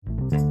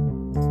Hello,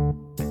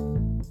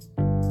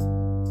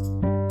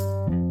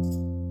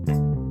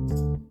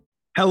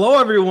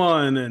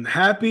 everyone, and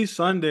happy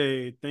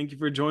Sunday. Thank you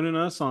for joining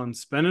us on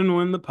Spin and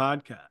Win the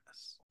podcast.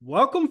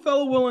 Welcome,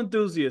 fellow will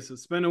enthusiasts of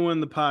Spin and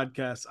Win the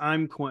podcast.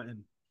 I'm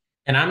Quentin.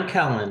 And I'm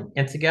Kellen,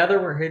 and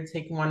together we're here to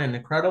take you on an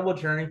incredible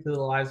journey through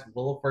the lives of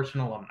Willow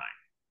Fortune alumni.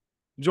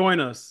 Join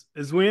us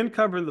as we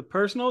uncover the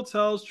personal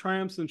tells,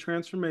 triumphs, and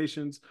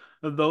transformations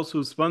of those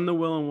who spun the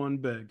wheel and won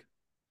big.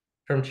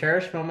 From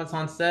cherished moments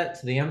on set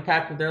to the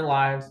impact of their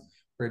lives,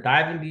 we're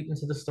diving deep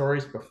into the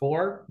stories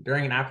before,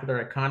 during, and after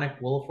their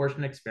iconic Wheel of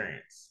Fortune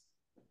experience.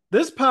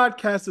 This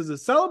podcast is a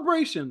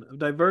celebration of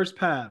diverse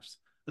paths,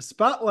 a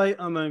spotlight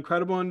on the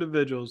incredible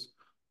individuals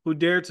who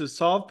dare to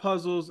solve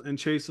puzzles and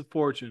chase a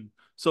fortune.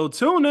 So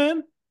tune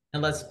in.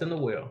 And let's spin the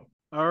wheel.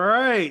 All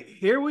right,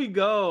 here we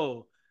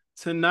go.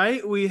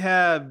 Tonight we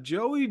have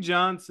Joey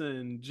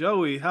Johnson.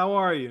 Joey, how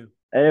are you?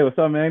 Hey, what's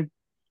up, man?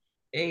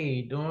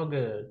 Hey, doing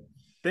good.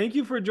 Thank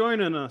you for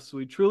joining us.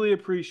 We truly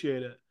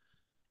appreciate it.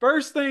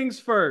 First things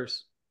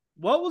first,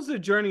 what was the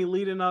journey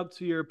leading up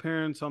to your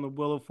appearance on the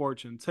Wheel of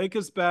Fortune? Take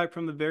us back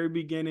from the very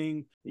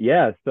beginning.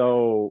 Yeah,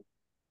 so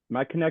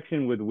my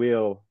connection with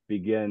Wheel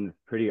begins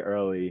pretty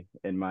early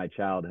in my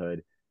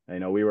childhood.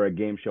 We were a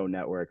game show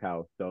network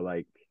house, so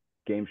like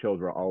game shows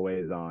were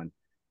always on.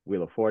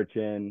 Wheel of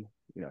Fortune,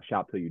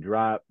 Shop Till You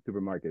Drop,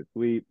 Supermarket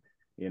Sweep.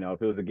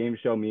 If it was a game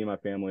show, me and my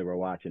family were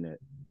watching it.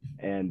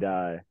 And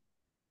I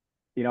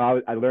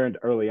learned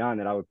early on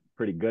that I was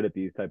pretty good at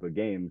these type of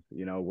games,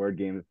 word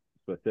games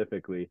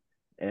specifically.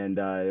 And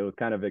it was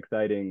kind of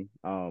exciting.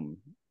 And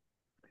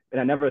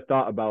I never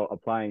thought about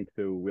applying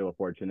to Wheel of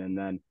Fortune. And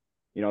then,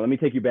 let me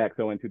take you back.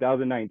 So in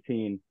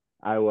 2019,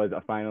 I was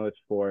a finalist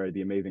for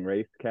the Amazing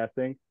Race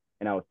casting.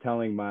 And I was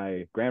telling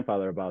my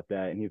grandfather about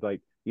that. And he's like,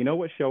 you know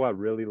what show I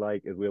really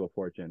like is Wheel of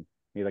Fortune.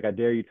 He's like, I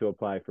dare you to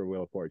apply for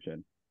Wheel of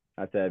Fortune.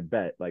 I said,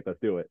 bet, like, let's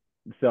do it.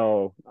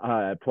 So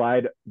I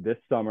applied this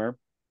summer.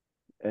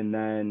 And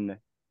then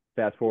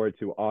fast forward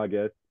to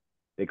August,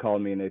 they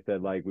called me and they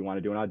said, like, we want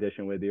to do an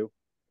audition with you.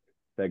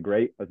 I said,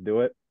 great, let's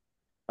do it.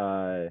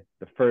 The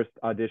first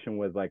audition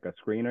was like a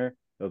screener.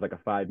 It was like a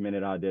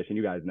 5-minute audition.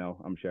 You guys know,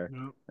 I'm sure.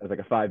 Yep. It was like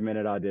a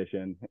 5-minute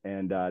audition,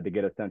 and to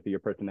get a sense of your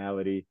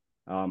personality,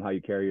 how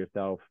you carry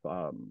yourself,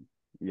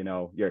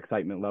 your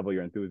excitement level,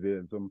 your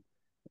enthusiasm.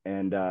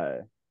 And,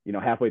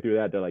 halfway through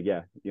that, they're like,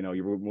 yeah,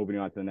 you're moving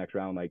on to the next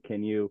round. Like,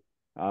 can you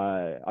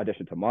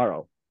audition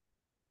tomorrow?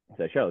 I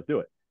said, sure, let's do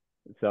it.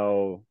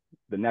 So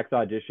the next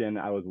audition,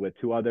 I was with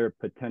 2 other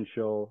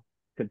potential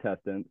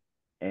contestants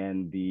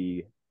and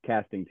the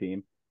casting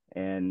team,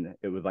 and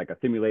it was like a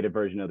simulated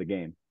version of the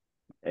game.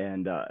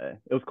 And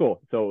it was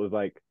cool. So it was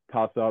like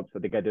toss-ups. I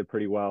think I did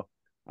pretty well.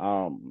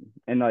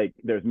 And like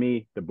there's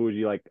me, the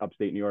bougie, like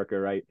upstate New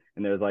Yorker, right?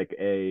 And there's like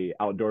a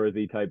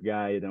outdoorsy type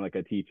guy and then like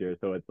a teacher.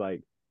 So it's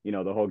like,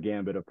 the whole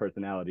gambit of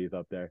personalities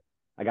up there.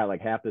 I got like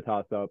half the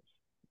toss-ups,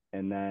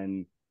 and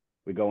then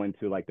we go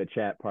into like the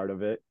chat part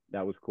of it.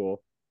 That was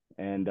cool.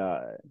 And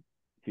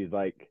she's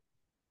like,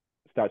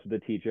 starts with the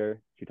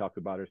teacher. She talks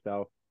about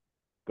herself,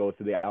 goes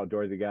to the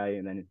outdoorsy guy,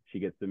 and then she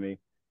gets to me.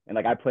 And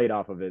like I played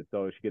off of it,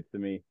 so she gets to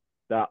me.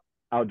 The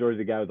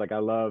outdoorsy guy was like, I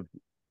love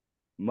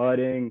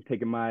mudding,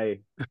 taking my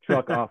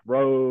truck off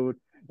road,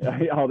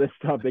 all this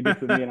stuff. They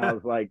get to me, and I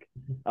was like,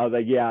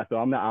 yeah. So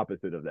I'm the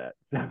opposite of that.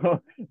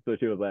 So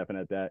she was laughing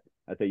at that.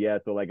 I said, yeah.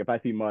 So like if I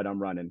see mud,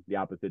 I'm running the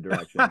opposite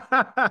direction.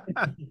 I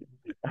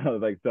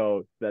was like,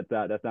 so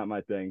that's not my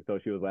thing. So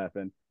she was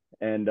laughing.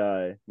 And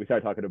we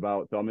started talking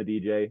about, so I'm a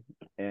DJ,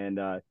 and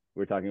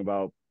we are talking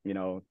about,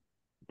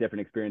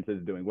 different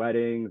experiences doing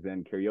weddings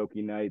and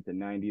karaoke nights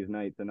and 90s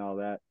nights and all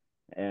that.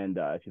 And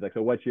she's like,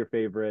 so what's your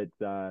favorite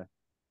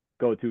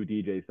go-to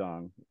DJ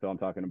song? So I'm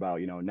talking about,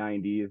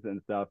 90s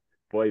and stuff,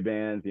 boy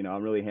bands,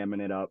 I'm really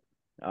hamming it up.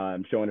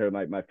 I'm showing her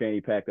my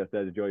fanny pack that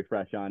says Joey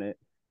Fresh on it,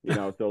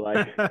 so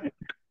like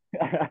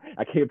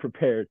I came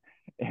prepared.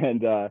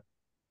 And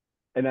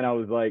then I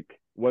was like,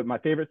 what my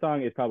favorite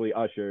song is probably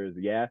Usher's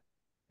Yeah.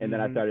 And then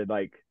I started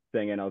like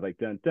singing. I was like,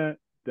 dun, dun,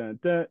 dun,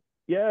 dun,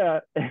 yeah.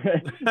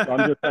 So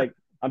I'm just like,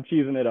 I'm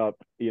cheesing it up,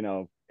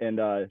 and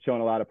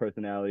showing a lot of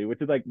personality,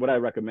 which is like what I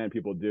recommend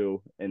people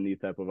do in these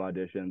type of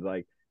auditions.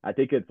 Like, I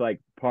think it's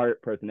like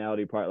part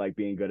personality, part like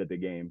being good at the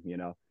game,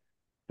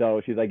 So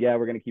she's like, yeah,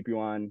 we're going to keep you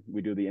on.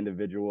 We do the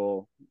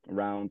individual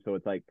round. So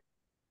it's like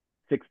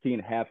 16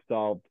 half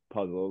solved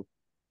puzzles,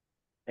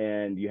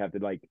 and you have to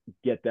like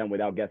get them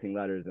without guessing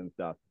letters and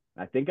stuff.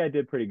 I think I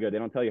did pretty good. They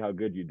don't tell you how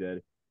good you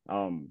did.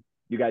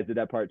 You guys did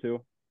that part too?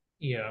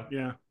 Yeah.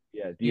 Yeah.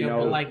 Yeah. Do Yeah, you but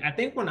know? like I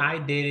think when I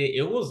did it,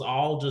 it was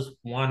all just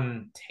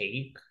one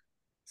take.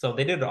 So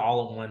they did it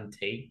all in one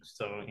take.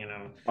 So,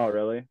 Oh,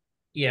 really?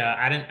 yeah,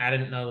 I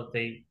didn't know that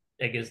they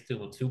I guess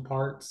do it 2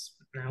 parts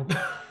now.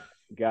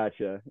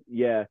 Gotcha.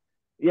 Yeah.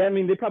 Yeah. I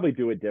mean, they probably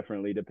do it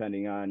differently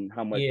depending on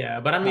how much Yeah,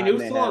 but I mean time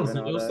they have and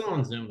It all was that. still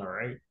on Zoom though,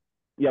 right?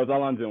 Yeah, it was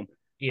all on Zoom.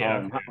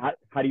 Yeah, okay.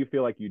 How do you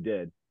feel like you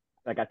did?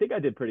 Like, I think I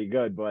did pretty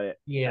good, but I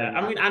Yeah, don't know.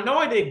 I mean, I know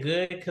I did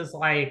good because,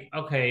 like,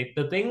 okay,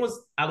 the thing was,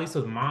 at least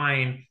with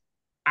mine,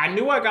 I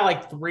knew I got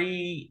like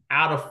 3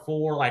 out of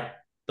 4, like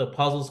the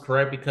puzzles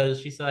correct because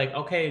she said like,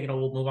 okay,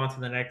 we'll move on to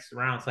the next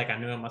round. It's like I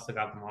knew I must have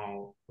got them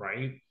all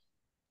right.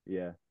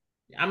 Yeah.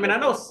 I mean, Yeah. I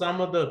know So some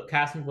of the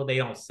casting people they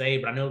don't say,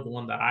 but I know the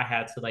one that I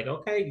had to like,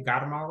 okay, you got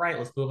them all right.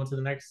 Let's move on to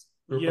the next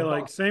group Yeah, of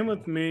like puzzles. same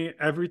with me.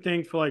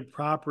 Everything for like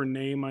proper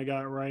name I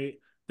got right.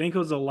 I think it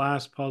was the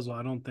last puzzle.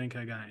 I don't think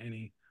I got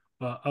any.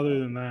 But other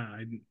than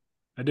that,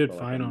 I did so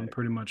like a fine on mix.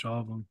 pretty much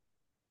all of them.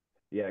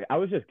 Yeah. I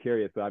was just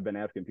curious. So I've been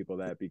asking people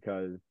that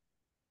because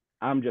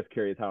I'm just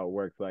curious how it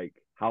works. Like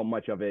how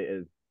much of it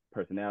is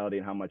personality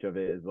and how much of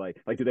it is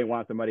like do they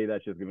want somebody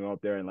that's just gonna go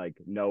up there and like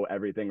know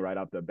everything right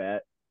off the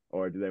bat,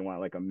 or do they want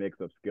like a mix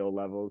of skill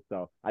levels?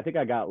 So I think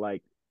I got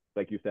like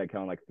you said,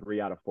 kind of like 3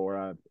 out of 4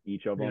 of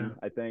each of Yeah. them.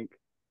 I think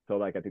so.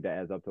 Like I think that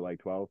adds up to like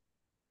 12.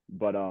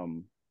 But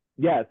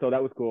yeah. So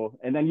that was cool.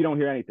 And then you don't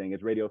hear anything.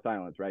 It's radio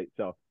silence, right?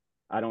 So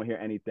I don't hear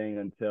anything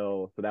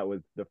until so that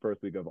was the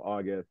first week of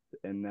August,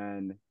 and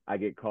then I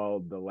get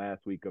called the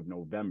last week of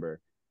November,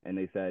 and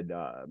they said,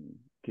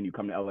 "Can you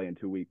come to LA in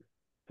 2 weeks?"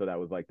 So that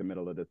was like the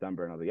middle of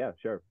December, and I was like, "Yeah,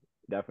 sure,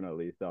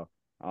 definitely." So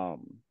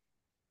um,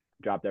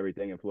 dropped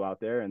everything and flew out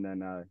there, and then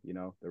the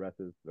rest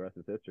is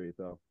history.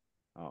 So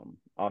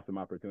awesome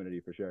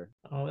opportunity for sure.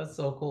 Oh, that's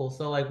so cool.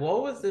 So like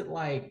what was it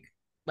like?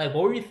 Like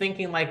what were you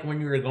thinking like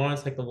when you were going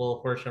to like the Wheel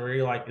of Fortune? Were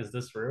you like, is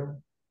this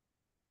real?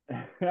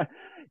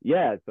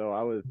 Yeah, so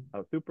I was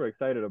super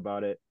excited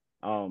about it.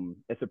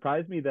 It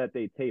surprised me that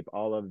they tape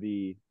all of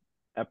the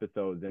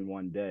episodes in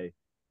one day.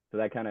 So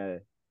that kind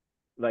of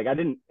like I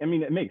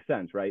mean it makes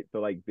sense, right? So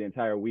like the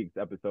entire week's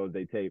episodes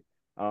they tape.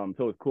 So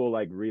it's cool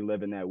like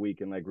reliving that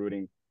week and like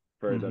rooting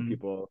for the Hmm.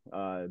 people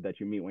that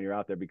you meet when you're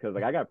out there because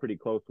like I got pretty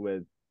close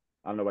with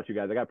I don't know about you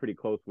guys, I got pretty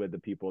close with the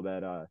people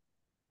that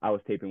I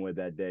was taping with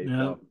that day. Yeah.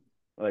 So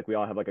like we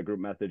all have like a group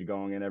message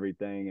going and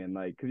everything, and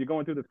like because you're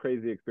going through this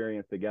crazy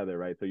experience together,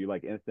 right? So you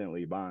like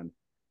instantly bond.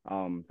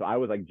 So I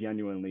was like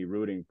genuinely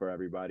rooting for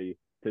everybody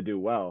to do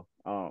well.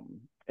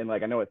 And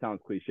like I know it sounds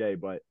cliche,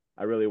 but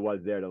I really was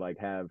there to like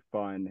have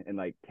fun and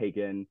like take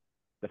in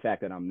the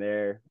fact that I'm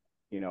there,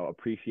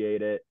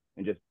 appreciate it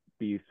and just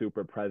be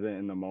super present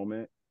in the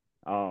moment.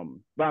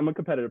 But I'm a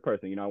competitive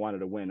person, I wanted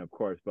to win, of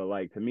course, but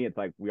like to me, it's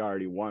like we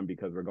already won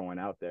because we're going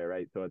out there,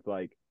 right? So it's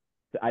like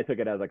I took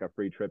it as like a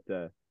free trip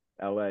to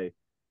LA.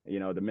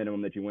 The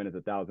minimum that you win is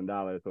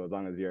 $1,000. So as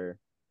long as your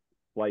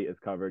flight is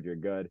covered, you're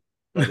good.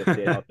 So I just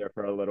stayed out there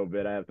for a little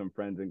bit. I have some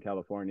friends in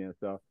California,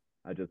 so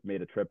I just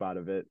made a trip out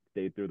of it,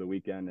 stayed through the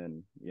weekend,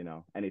 and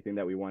anything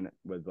that we won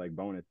was like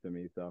bonus to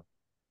me. So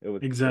it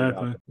was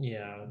Exactly. awesome.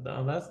 Yeah,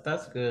 no,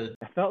 that's good.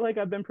 I felt like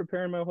I've been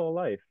preparing my whole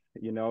life.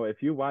 If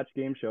you watch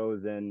game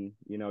shows and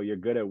you're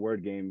good at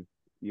word games,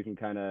 you can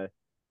kind of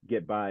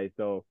get by.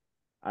 So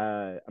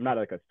I'm not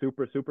like a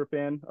super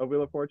fan of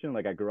Wheel of Fortune.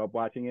 Like I grew up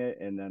watching it,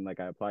 and then like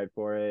I applied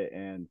for it,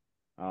 and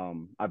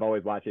I've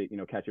always watched it.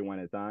 Catch it when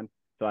it's on.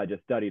 So I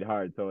just studied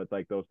hard. So it's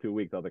like those 2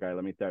 weeks. I was like, all right,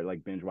 let me start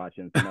like binge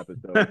watching some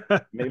episodes,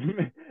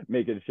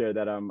 making sure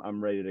that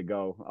I'm ready to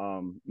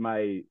go.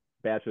 My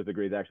bachelor's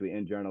degree is actually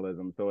in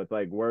journalism, so it's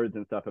like words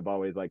and stuff have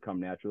always like come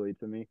naturally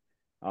to me.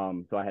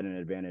 So I had an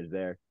advantage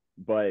there.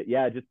 But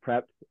yeah, I just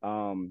prepped,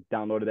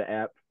 downloaded the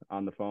app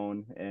on the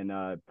phone and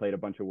played a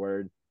bunch of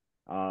words,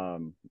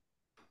 um,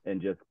 and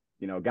just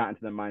got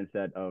into the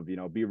mindset of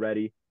be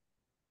ready.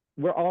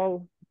 We're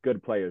all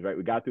good players, right?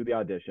 We got through the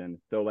audition,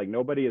 so like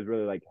nobody is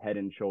really like head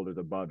and shoulders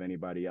above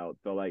anybody else.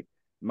 So like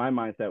my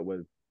mindset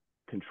was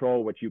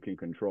control what you can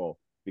control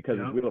because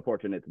it's Yep. Wheel of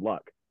Fortune, it's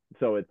luck.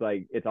 So it's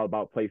like it's all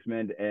about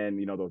placement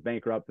and those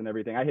bankrupts and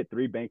everything. I hit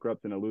 3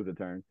 bankrupts in a lose a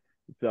turn,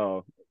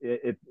 so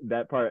it's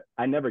that part.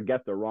 I never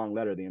guessed the wrong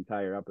letter the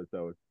entire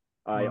episode.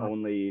 Wow.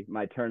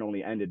 My turn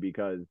only ended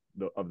because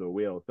of the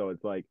wheel. So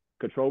it's like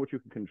control what you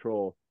can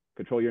control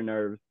your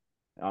nerves,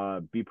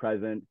 be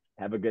present,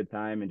 have a good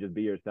time, and just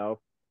be yourself.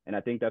 And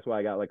I think that's why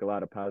I got like a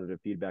lot of positive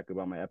feedback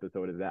about my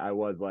episode is that I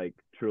was like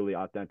truly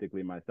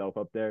authentically myself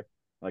up there.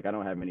 Like I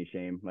don't have any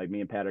shame. Like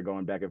me and Pat are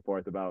going back and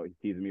forth about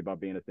teasing me about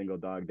being a single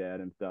dog dad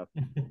and stuff,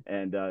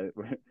 and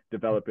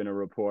developing a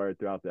rapport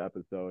throughout the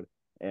episode.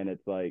 And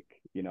it's like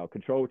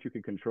control what you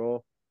can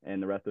control,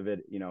 and the rest of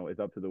it is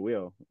up to the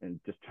wheel. And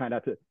just try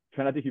not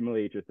to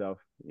humiliate yourself.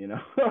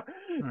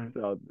 Right.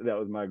 So that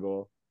was my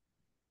goal.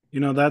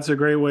 That's a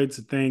great way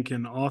to think,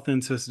 and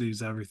authenticity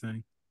is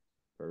everything.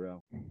 For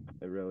real.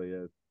 It really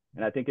is.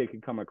 And I think it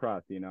can come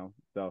across.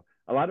 So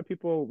a lot of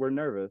people were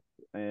nervous,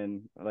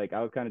 and like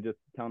I was kind of just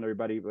telling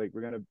everybody like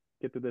we're gonna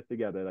get through this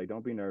together. Like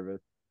don't be nervous.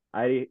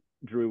 I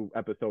drew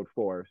episode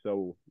 4,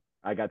 so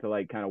I got to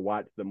like kind of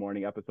watch the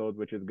morning episodes,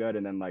 which is good,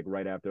 and then like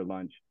right after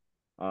lunch,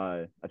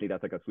 I think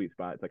that's like a sweet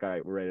spot. It's like all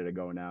right, we're ready to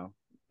go now.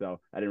 So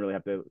I didn't really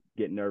have to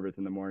get nervous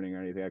in the morning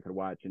or anything. I could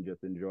watch and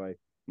just enjoy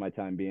my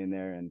time being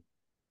there and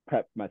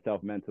prep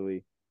myself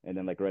mentally. And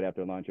then like right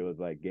after lunch, it was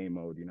like game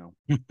mode.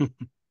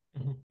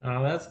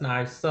 Oh, that's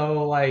nice.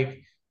 So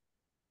like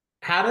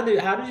how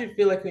did you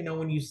feel like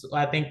when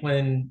I think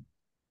when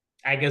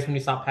I guess when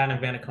you saw Pat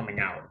and Vanna coming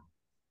out?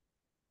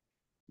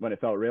 When it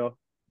felt real.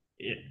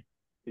 Yeah.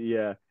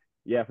 Yeah.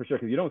 Yeah, for sure.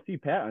 Because you don't see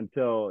Pat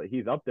until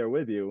he's up there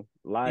with you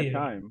live Yeah.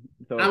 time.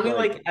 So I it's mean,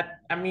 like, like,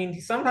 I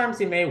mean, sometimes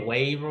he may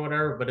wave or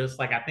whatever, but it's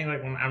like I think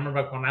like when I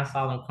remember when I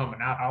saw them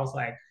coming out, I was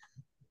like,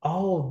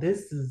 "Oh,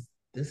 this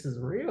is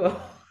real."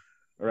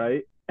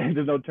 right? And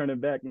there's no turning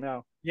back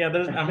now. Yeah,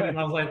 there's. I mean,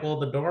 I was like, "Well,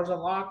 the doors are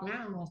locked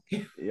now."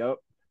 Yep.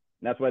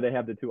 That's why they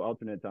have the two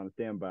alternates on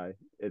standby.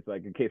 It's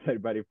like in case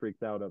anybody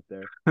freaks out up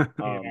there. Yeah,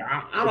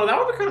 I don't It's know.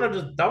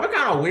 That would be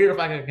kind of weird if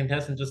like a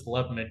contestant just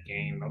left mid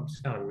game. That was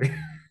just kind of weird.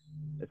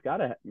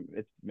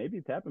 it's maybe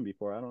it's happened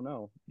before. I don't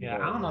know, Yeah, I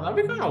but don't know. That'd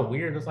be kind of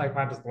weird. Just like if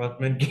I just left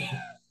mid game.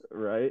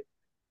 right.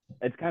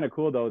 It's kind of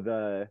cool though.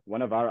 The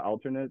one of our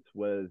alternates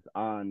was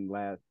on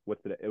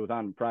what's it? It was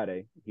on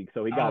Friday. He got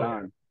Oh yeah,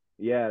 on.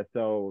 Yeah.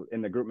 So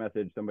in the group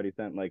message, somebody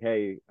sent like,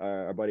 "Hey,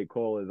 our buddy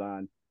Cole is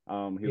on.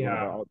 He's one of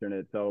our yeah,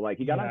 alternates." So like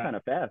he got on yeah. kind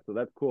of fast. So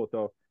that's cool.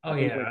 So Oh I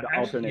think like yeah. the Actually,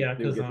 alternates yeah,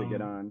 do because get to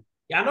get on.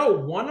 yeah, I know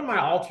one of my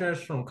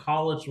alternates from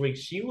college week.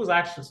 She was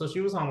actually so she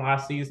was on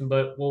last season,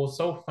 but what was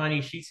so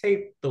funny, she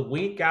taped the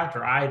week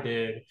after I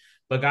did,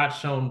 but got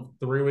shown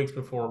 3 weeks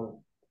before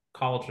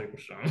college week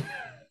was shown.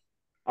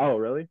 Oh,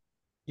 really?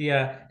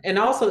 Yeah, and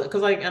also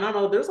because like, and I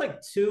don't know, there's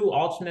like two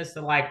alternates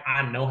that like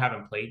I know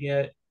haven't played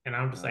yet, and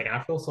I'm just like,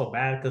 I feel so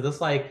bad because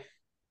it's like,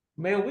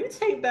 man, we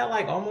taped that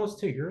like almost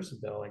 2 years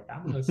ago. Like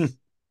that was,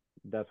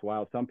 That's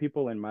wild. Some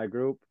people in my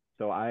group.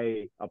 So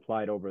I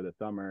applied over the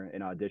summer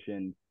and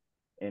auditioned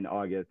in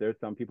August. There's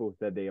some people who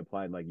said they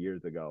applied like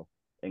years ago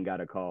and got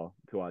a call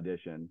to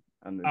audition,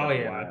 and oh that's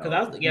yeah,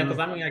 wild. because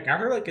I mean like I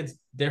heard like it's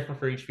different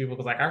for each people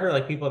because like I heard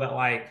like people that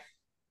like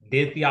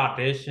did the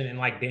audition and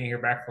like didn't hear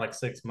back for like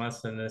 6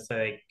 months and then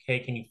say, like, hey,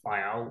 can you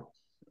fly out?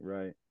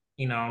 Right.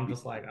 I'm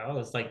just like, oh,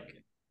 it's like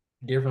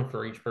different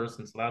for each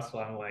person. So that's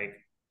why I'm like,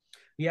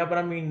 yeah, but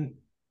I mean,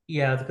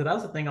 yeah, because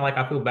that's the thing. Like,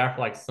 I feel bad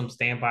for like some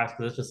standbys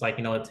because it's just like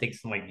it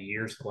takes them like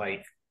years to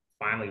like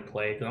finally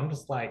play. Because I'm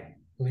just like,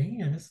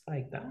 man, it's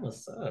like that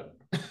must suck.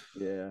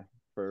 Yeah,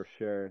 for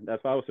sure.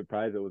 That's why I was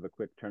surprised it was a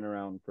quick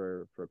turnaround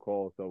for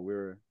Cole. So we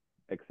were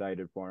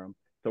excited for him.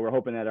 So we're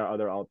hoping that our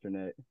other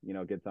alternate,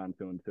 gets on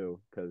soon too,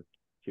 because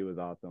she was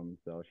awesome.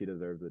 So she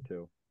deserves it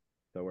too.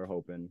 So we're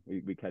hoping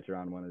we catch her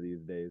on one of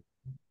these days.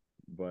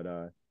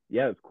 But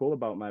yeah, it's cool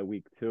about my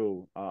week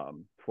too.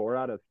 4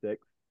 out of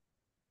 6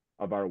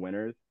 of our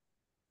winners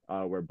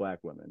were Black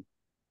women.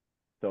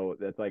 So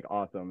that's like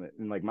awesome.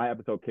 And like my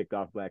episode kicked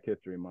off Black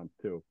History Month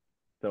too.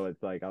 So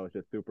it's like I was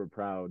just super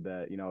proud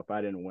that, if I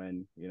didn't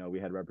win, we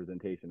had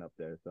representation up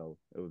there. So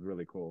it was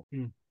really cool.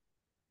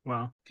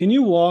 Wow. Can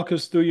you walk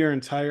us through your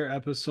entire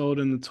episode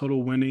and the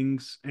total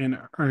winnings and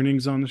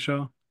earnings on the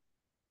show?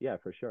 Yeah,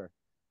 for sure.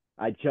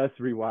 I just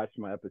rewatched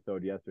my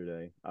episode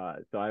yesterday.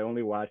 So I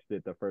only watched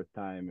it the first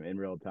time in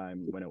real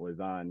time when it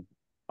was on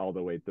all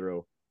the way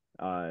through.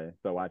 So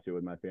I watched it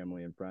with my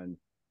family and friends,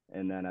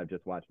 and then I've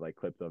just watched like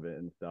clips of it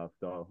and stuff.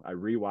 So I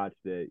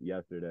rewatched it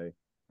yesterday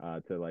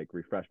to like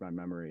refresh my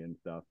memory and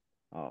stuff.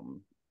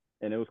 Um,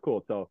 and it was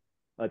cool. So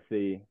let's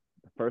see.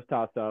 The first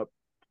toss up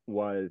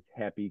was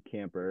Happy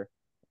Camper,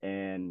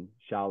 and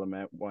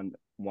Charlamagne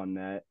won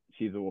that.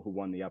 She's the one who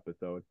won the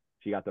episode.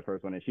 She got the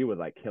first one, and she was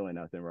like killing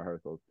us in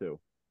rehearsals too.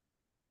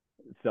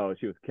 So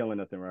she was killing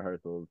us in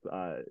rehearsals.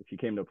 She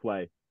came to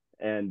play,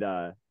 and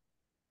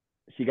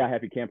she got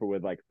Happy Camper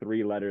with like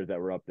 3 letters that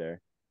were up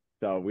there.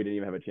 So we didn't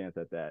even have a chance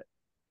at that.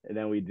 And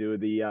then we do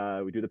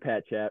the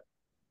Pat chat,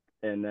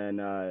 and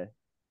then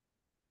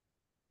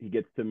he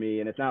gets to me,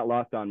 and it's not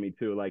lost on me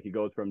too. Like he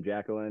goes from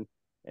Jacqueline,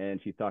 and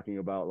she's talking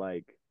about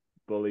like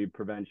bully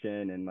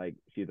prevention and like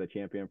she's a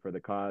champion for the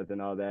cause and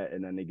all that.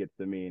 And then he gets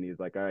to me, and he's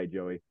like, "All right,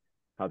 Joey,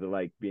 how's it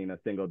like being a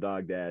single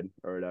dog dad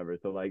or whatever?"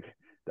 So like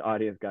the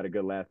audience got a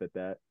good laugh at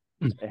that.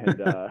 And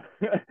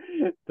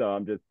so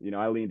I'm just,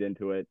 I leaned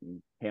into it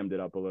and hammed it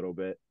up a little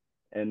bit.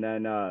 And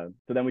then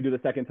so then we do the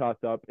second toss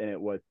up, and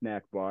it was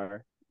snack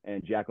bar,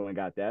 and Jacqueline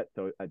got that,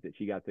 so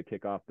she got to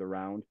kick off the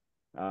round.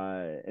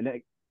 And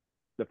then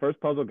the first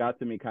puzzle got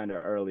to me kind of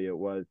early. It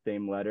was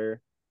same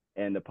letter,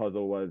 and the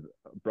puzzle was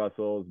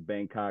Brussels,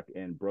 Bangkok,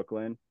 and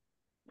Brooklyn.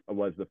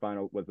 Was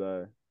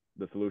the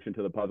solution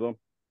to the puzzle.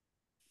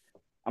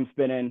 I'm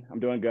spinning. I'm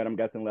doing good. I'm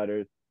guessing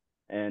letters,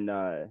 and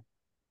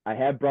I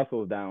had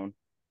Brussels down,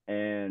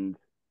 and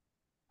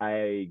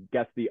I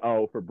guessed the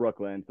O for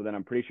Brooklyn. So then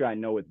I'm pretty sure I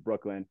know it's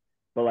Brooklyn.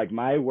 But like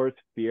my worst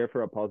fear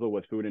for a puzzle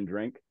was food and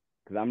drink,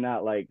 because I'm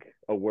not like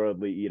a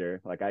worldly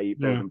eater. Like I eat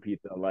Yeah. frozen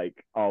pizza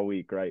like all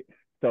week, right?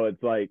 So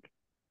it's like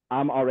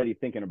I'm already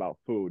thinking about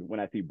food when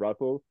I see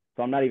Brussels.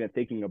 So I'm not even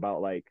thinking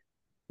about like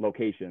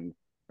locations,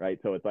 right?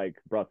 So it's like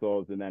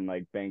Brussels and then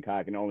like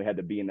Bangkok, and it only had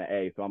the B and the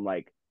A. So I'm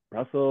like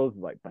Brussels,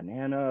 like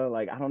banana,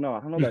 like I don't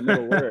know that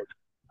middle word.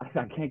 I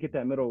can't get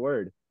that middle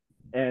word.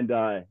 And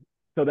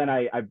so then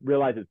I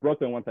realized it's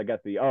Brooklyn once I guess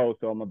the O.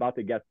 So I'm about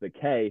to guess the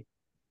K,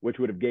 which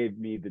would have gave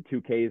me the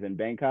 2 Ks in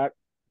Bangkok.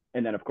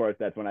 And then of course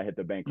that's when I hit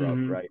the bankrupt,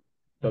 Mm-hmm. right?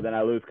 So then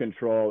I lose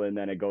control, and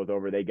then it goes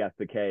over. They guess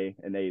the K,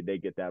 and they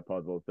get that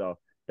puzzle. So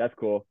that's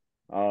cool.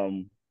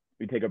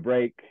 We take a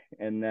break,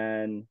 and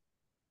then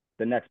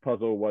the next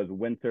puzzle was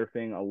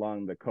windsurfing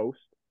along the coast.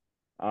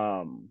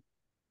 Um,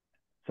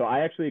 So I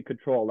actually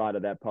control a lot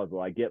of that puzzle.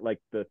 I get like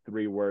the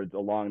 3 words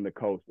along the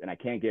coast, and I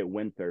can't get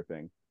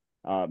windsurfing.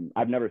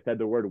 I've never said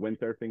the word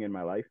windsurfing in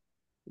my life,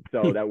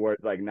 so that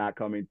word's like not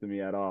coming to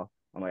me at all.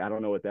 I'm like, I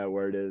don't know what that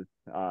word is.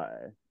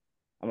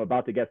 I'm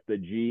about to guess the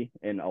G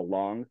in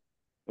along,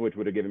 which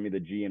would have given me the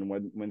G in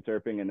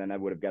windsurfing, and then I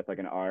would have guessed like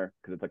an R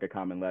because it's like a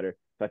common letter.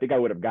 So I think I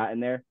would have gotten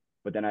there,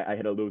 but then I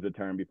hit a loser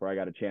turn before I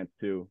got a chance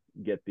to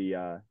get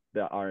the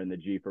R and the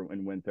G for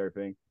in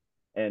windsurfing.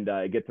 And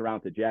it gets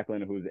around to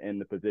Jacqueline, who's in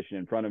the position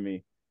in front of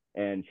me,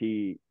 and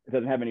she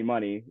doesn't have any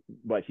money,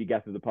 but she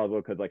guesses the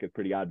puzzle because like it's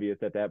pretty obvious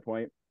at that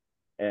point.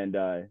 And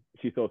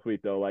she's so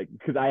sweet though, like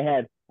because I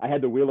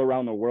had the wheel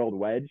around the world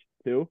wedge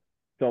too,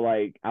 so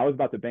like I was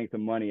about to bank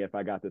some money if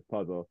I got this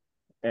puzzle,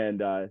 and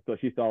so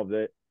she solved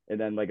it. And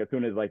then like as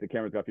soon as like the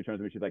cameras go off, she turns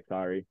to me, she's like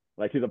sorry,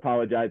 like she's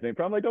apologizing.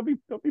 But I'm like don't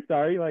be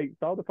sorry, like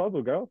solve the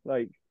puzzle, girl.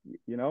 Like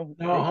No,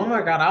 thank oh you.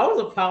 my God, I was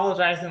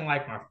apologizing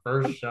like my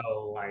first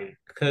show, like,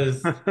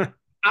 because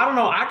I don't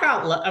know.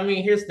 I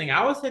mean, here's the thing.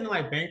 I was hitting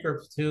like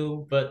bankrupts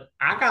too, but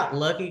I got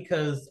lucky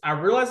because I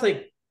realized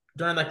like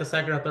during like the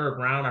second or third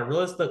round, I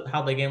realized that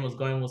how the game was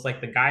going was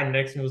like the guy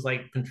next to me was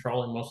like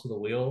controlling most of the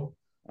wheel.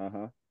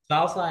 Uh-huh. So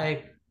I was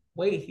like,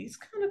 wait, he's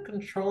kind of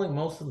controlling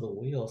most of the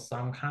wheel. So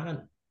I'm kind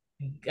of,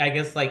 I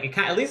guess like it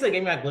kind of, at least it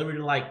gave me like liberty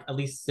to like at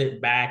least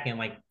sit back and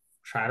like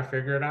try to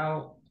figure it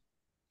out.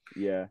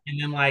 Yeah.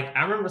 And then like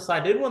I remember, so I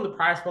did win the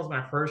prize was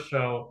my first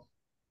show.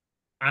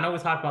 I know we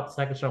talked about the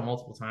second show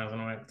multiple times. I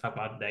don't want to talk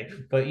about it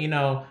today, but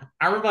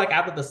I remember like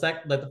after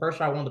like the first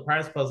show, I won the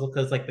prize puzzle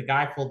because like the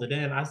guy pulled it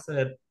in. I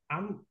said,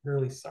 "I'm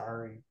really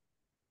sorry,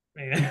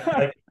 man."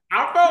 Like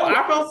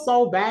I felt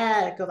so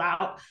bad because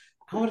I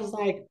was just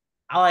like,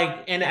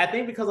 and I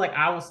think because like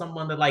I was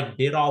someone that like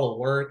did all the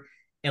work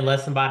and let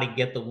somebody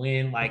get the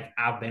win. Like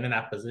I've been in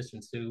that position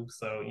too,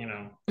 so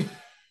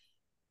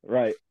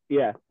Right.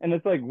 Yeah. And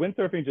it's like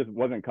windsurfing just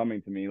wasn't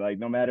coming to me. Like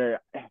no matter,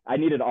 I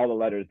needed all the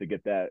letters to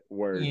get that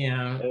word.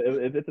 yeah.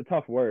 It's a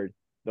tough word.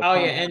 The Oh yeah,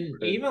 pom pom and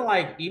word.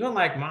 even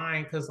like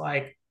mine, because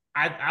like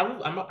I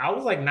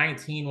was like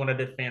 19 when I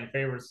did fan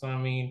favorites. So I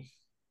mean,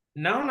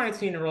 no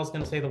 19-year-old's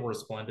gonna say the word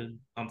splendid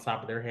on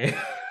top of their head.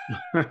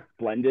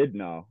 Splendid.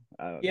 No,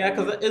 Yeah, I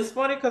because mean, it's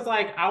funny because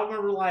like I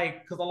remember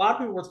like because a lot of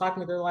people were talking to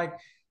me, they're like,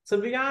 to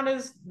be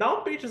honest,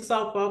 don't beat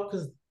yourself up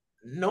because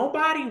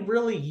nobody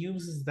really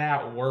uses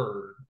that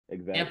word.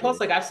 And plus, exactly.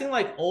 like I've seen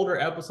like older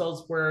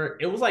episodes where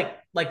it was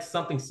like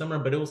something similar,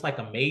 but it was like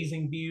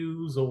amazing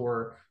views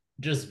or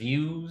just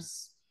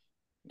views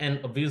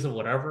and views of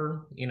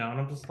whatever, and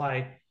I'm just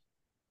like,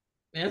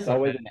 man, It's it's okay.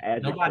 always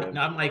an Nobody, adjective.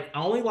 I'm like,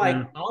 Yeah. only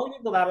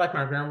people that are like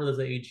my grandmother's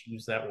age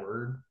use that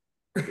word.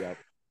 Yep.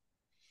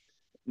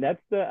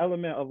 That's the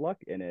element of luck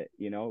in it.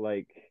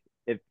 Like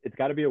if it's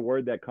got to be a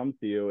word that comes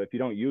to you. If you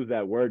don't use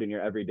that word in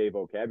your everyday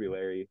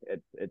vocabulary,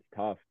 it's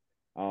tough.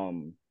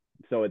 Um,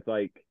 so it's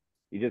like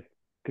you just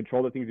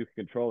control the things you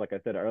can control, like I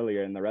said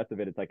earlier, and the rest of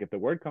it, it's like if the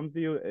word comes to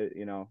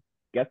you,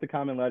 guess the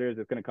common letters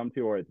it's going to come to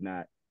you or it's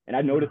not. And I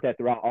Yeah. noticed that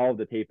throughout all of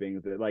the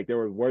tapings, that, like there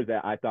were words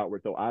that I thought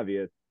were so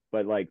obvious,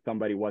 but like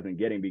somebody wasn't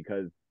getting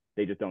because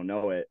they just don't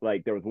know it.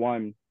 Like there was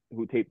one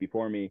who taped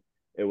before me.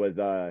 It was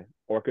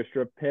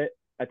orchestra pit,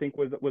 I think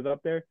was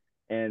up there.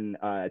 And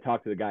I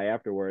talked to the guy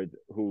afterwards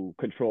who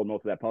controlled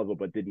most of that puzzle,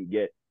 but didn't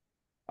get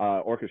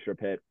orchestra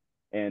pit.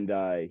 And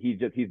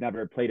he's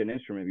never played an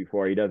instrument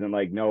before. He doesn't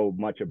like know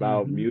much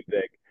about Mm-hmm.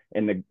 music.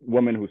 And the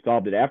woman who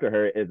solved it after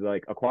her is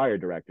like a choir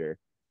director.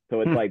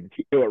 So it's like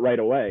she knew it right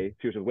away.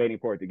 She was just waiting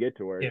for it to get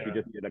to her. She Yeah.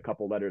 just needed a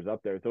couple letters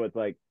up there. So it's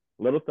like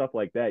little stuff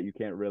like that you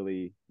can't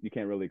really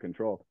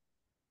control.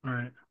 All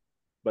right.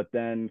 But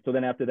then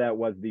after that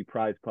was the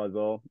prize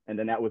puzzle, and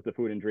then that was the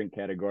food and drink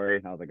category.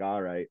 And I was like,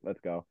 all right, let's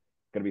go.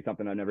 It's gonna be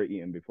something I've never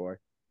eaten before.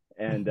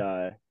 And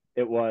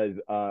it was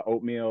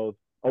oatmeal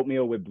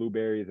with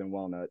blueberries and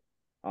walnuts.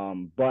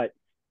 But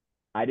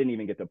I didn't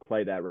even get to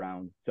play that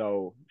round.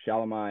 So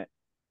Shalimont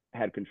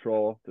had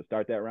control to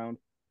start that round,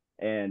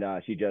 and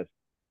she just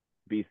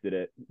beasted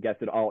it,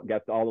 guessed all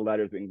the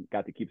letters, and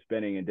got to keep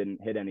spinning and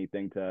didn't hit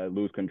anything to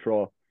lose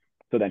control.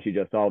 So then she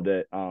just solved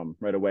it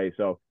right away.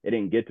 So it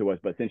didn't get to us,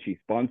 but since she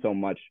spun so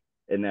much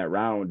in that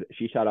round,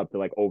 she shot up to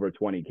like over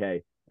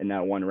 20K in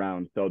that one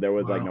round. So there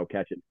was like Wow. no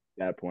catching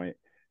at that point.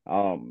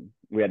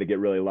 We had to get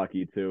really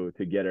lucky to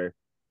get her.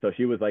 So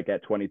she was like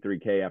at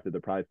 23K after the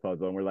prize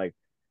puzzle, and we're like,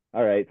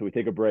 all right. So we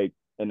take a break,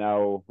 and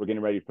now we're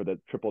getting ready for the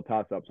triple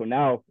toss up. So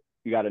now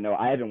you got to know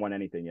I haven't won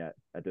anything yet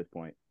at this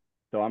point.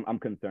 So I'm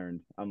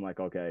concerned. I'm like,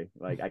 okay,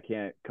 like I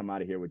can't come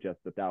out of here with just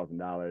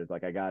 $1,000.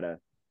 Like I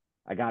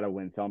gotta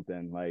win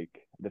something. Like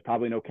there's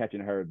probably no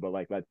catching her, but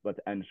like let's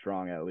end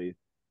strong at least.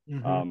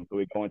 Mm-hmm. So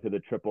we go into the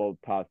triple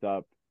toss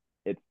up.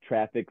 It's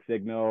traffic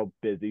signal,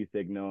 busy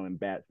signal, and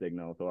bat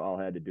signal. So all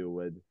I had to do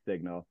was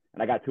signal,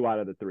 and I got 2 out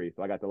of the 3.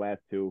 So I got the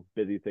last 2,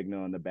 busy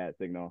signal and the bat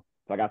signal.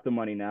 So I got some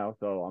money now,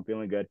 so I'm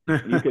feeling good.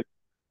 And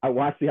I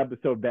watched the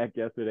episode back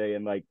yesterday,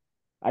 and like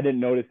I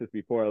didn't notice this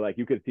before. Like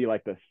you could see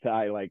like the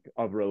sigh like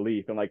of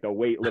relief and like the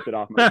weight lifted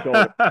off my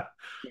shoulder. I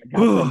got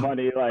some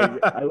money. Like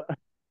I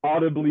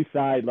audibly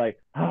sighed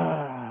like,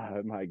 ah,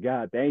 my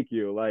God, thank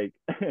you. Like,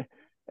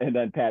 And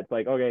then Pat's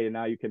like, okay,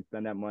 now you can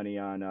spend that money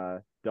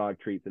on dog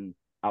treats and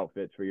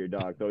outfits for your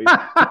dog. So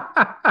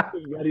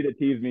he's ready to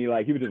tease me.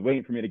 Like he was just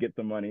waiting for me to get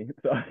some money.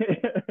 So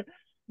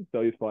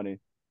so he's funny.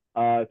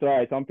 So all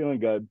right, so I'm feeling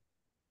good.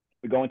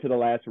 We go into the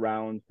last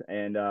rounds,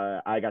 and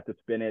I got to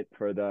spin it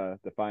for the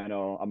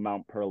final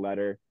amount per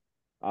letter.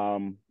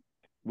 Um,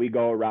 we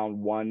go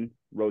around one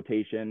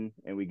rotation,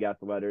 and we guess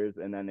letters,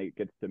 and then it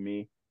gets to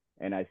me,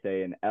 and I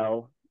say an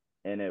L,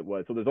 and it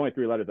was so. There's only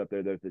three letters up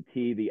there. There's the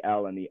T, the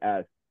L, and the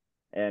S,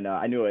 and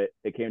I knew it.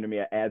 It came to me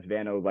as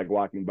Vanna was like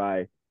walking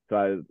by. So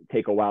I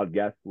take a wild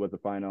guess was the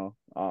final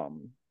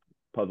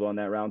puzzle in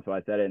that round. So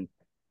I said in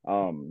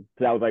so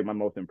that was like my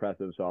most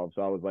impressive solve.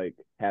 So I was like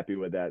happy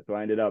with that. So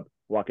I ended up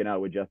walking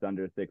out with just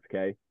under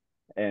 6K.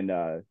 And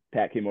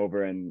Pat came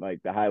over and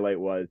like the highlight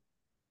was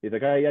he's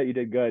like, all right, yeah, you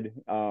did good.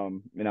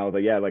 And I was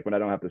like, yeah, like when I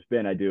don't have to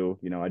spin, I do,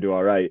 I do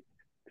all right.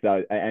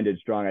 So I ended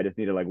strong. I just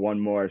needed like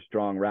one more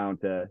strong round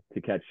to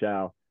catch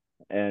Shao.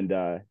 And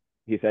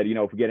he said,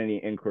 if we get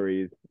any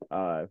inquiries,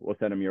 we'll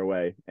send them your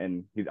way.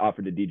 And he's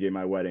offered to DJ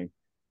my wedding.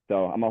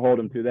 So I'm gonna hold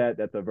him to that.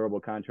 That's a verbal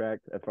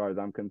contract as far as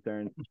I'm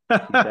concerned. He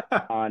said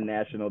on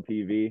national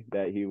TV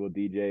that he will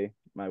DJ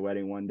my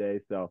wedding one day.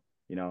 So,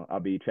 I'll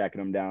be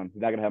tracking him down.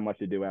 He's not gonna have much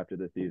to do after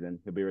the season.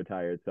 He'll be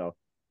retired. So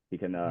he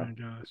can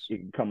he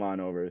can come on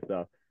over.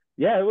 So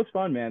yeah, it was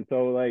fun, man.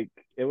 So like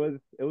it was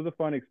a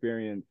fun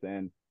experience.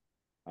 And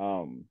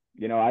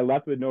I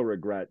left with no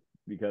regrets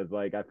because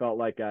like I felt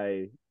like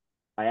I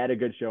had a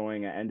good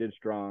showing. I ended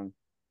strong.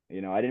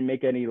 I didn't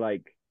make any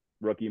like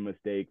rookie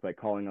mistakes, like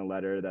calling a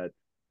letter that's,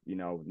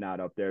 not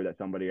up there that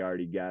somebody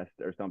already guessed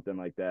or something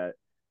like that.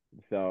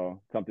 So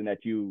something that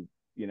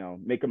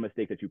make a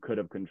mistake that you could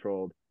have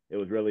controlled. It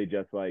was really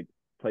just like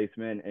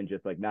placement and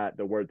just like not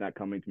the words not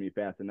coming to me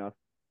fast enough.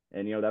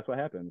 And, that's what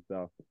happened.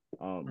 So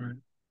right.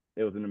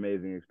 It was an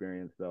amazing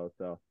experience though.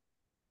 So,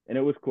 and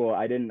it was cool.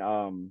 I didn't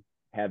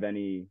have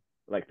any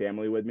like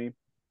family with me.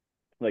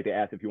 Like they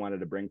asked if you wanted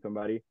to bring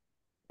somebody.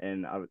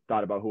 And I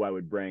thought about who I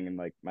would bring, and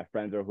like my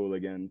friends are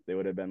hooligans. They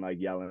would have been like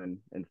yelling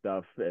and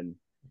stuff and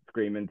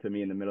screaming to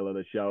me in the middle of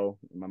the show.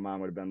 My mom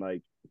would have been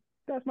like,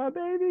 "That's my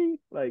baby,"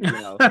 like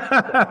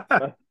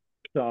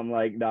so I'm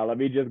like, no, let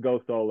me just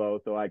go solo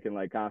so I can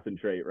like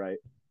concentrate, right?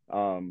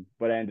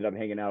 But I ended up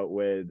hanging out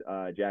with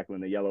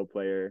Jacqueline, the yellow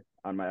player,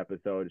 on my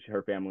episode.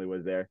 Her family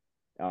was there.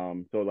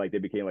 So like they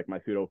became like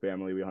my pseudo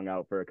family. We hung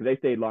out because they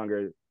stayed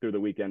longer through the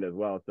weekend as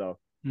well. So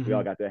we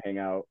all got to hang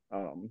out.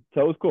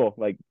 So it was cool,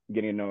 like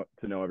getting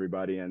to know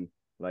everybody and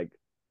like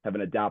have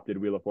an adopted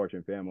Wheel of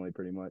Fortune family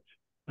pretty much.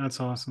 That's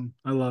awesome.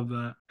 I love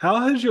that.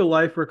 How has your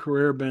life or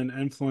career been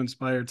influenced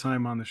by your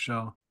time on the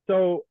show?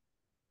 So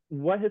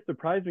what has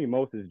surprised me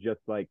most is just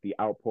like the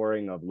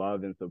outpouring of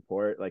love and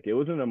support. Like it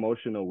was an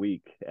emotional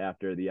week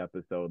after the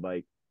episode,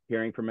 like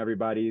hearing from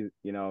everybody,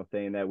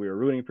 saying that we were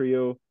rooting for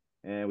you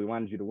and we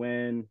wanted you to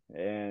win.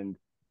 And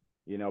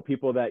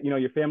people that,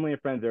 your family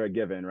and friends are a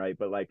given, right?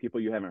 But like people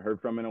you haven't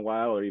heard from in a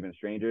while, or even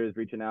strangers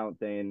reaching out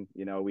saying,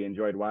 we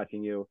enjoyed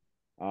watching you.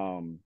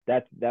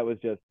 That was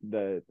just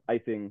the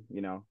icing,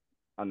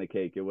 on the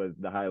cake. It was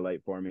the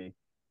highlight for me.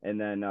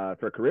 And then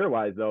for career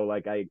wise though,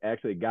 like I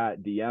actually got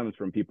DMs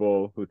from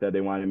people who said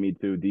they wanted me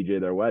to DJ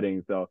their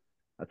wedding. So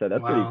I said,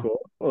 that's pretty cool.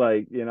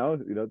 Like,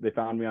 they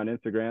found me on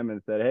Instagram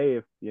and said, hey,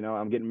 if,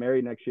 I'm getting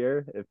married next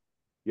year, if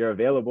you're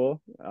available,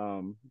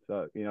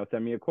 so,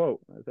 send me a quote.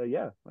 I said,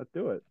 yeah, let's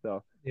do it.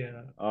 So,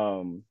 yeah,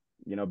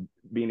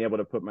 being able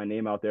to put my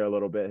name out there a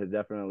little bit has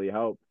definitely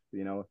helped.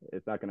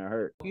 It's not going to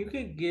hurt. You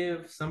could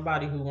give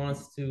somebody who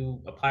wants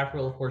to apply for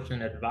Wheel of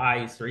Fortune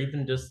advice, or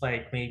even just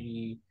like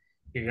maybe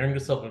your younger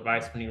self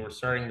advice when you were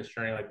starting this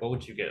journey. Like, what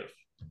would you give?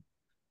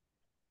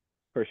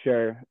 For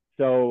sure.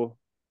 So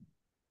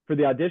for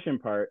the audition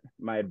part,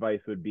 my advice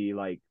would be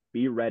like,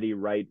 be ready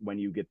right when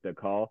you get the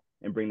call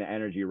and bring the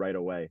energy right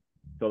away.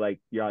 So like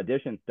your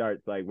audition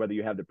starts like whether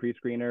you have the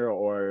pre-screener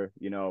or,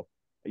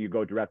 you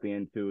go directly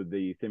into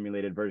the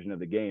simulated version of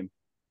the game,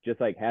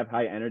 just like have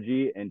high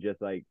energy and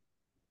just like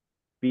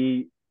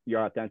be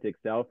your authentic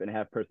self and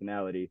have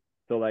personality.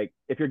 So like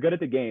if you're good at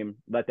the game,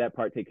 let that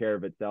part take care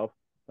of itself.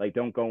 Like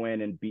don't go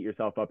in and beat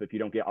yourself up if you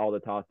don't get all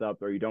the toss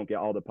ups or you don't get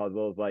all the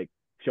puzzles. Like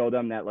show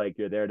them that like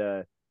you're there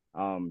to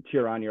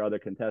cheer on your other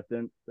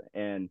contestants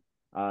and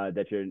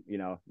that you're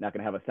not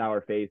gonna have a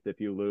sour face if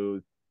you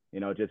lose.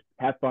 Just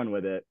have fun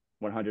with it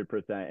 100%,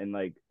 and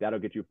like that'll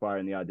get you far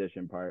in the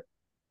audition part.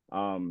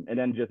 And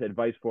then just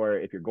advice for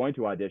if you're going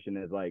to audition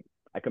is like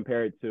I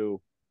compare it to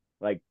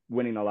like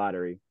winning the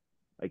lottery.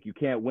 Like you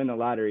can't win the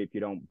lottery if you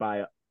don't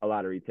buy a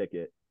lottery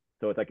ticket.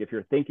 So it's like if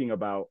you're thinking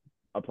about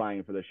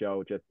applying for the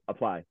show, just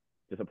apply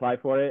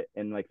for it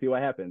and like see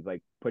what happens.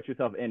 Like put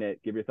yourself in it,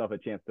 give yourself a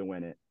chance to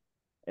win it.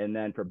 And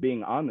then for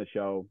being on the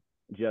show,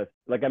 just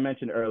like I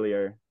mentioned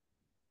earlier,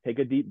 take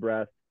a deep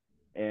breath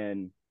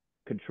and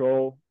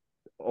control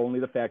only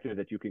the factors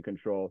that you can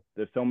control.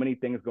 There's so many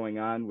things going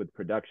on with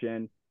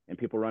production and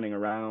people running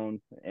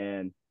around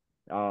and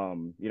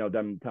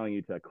them telling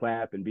you to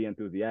clap and be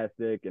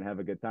enthusiastic and have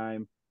a good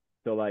time.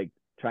 So like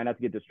try not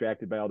to get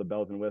distracted by all the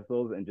bells and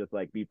whistles and just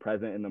like be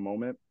present in the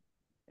moment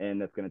and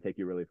that's going to take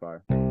you really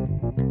far.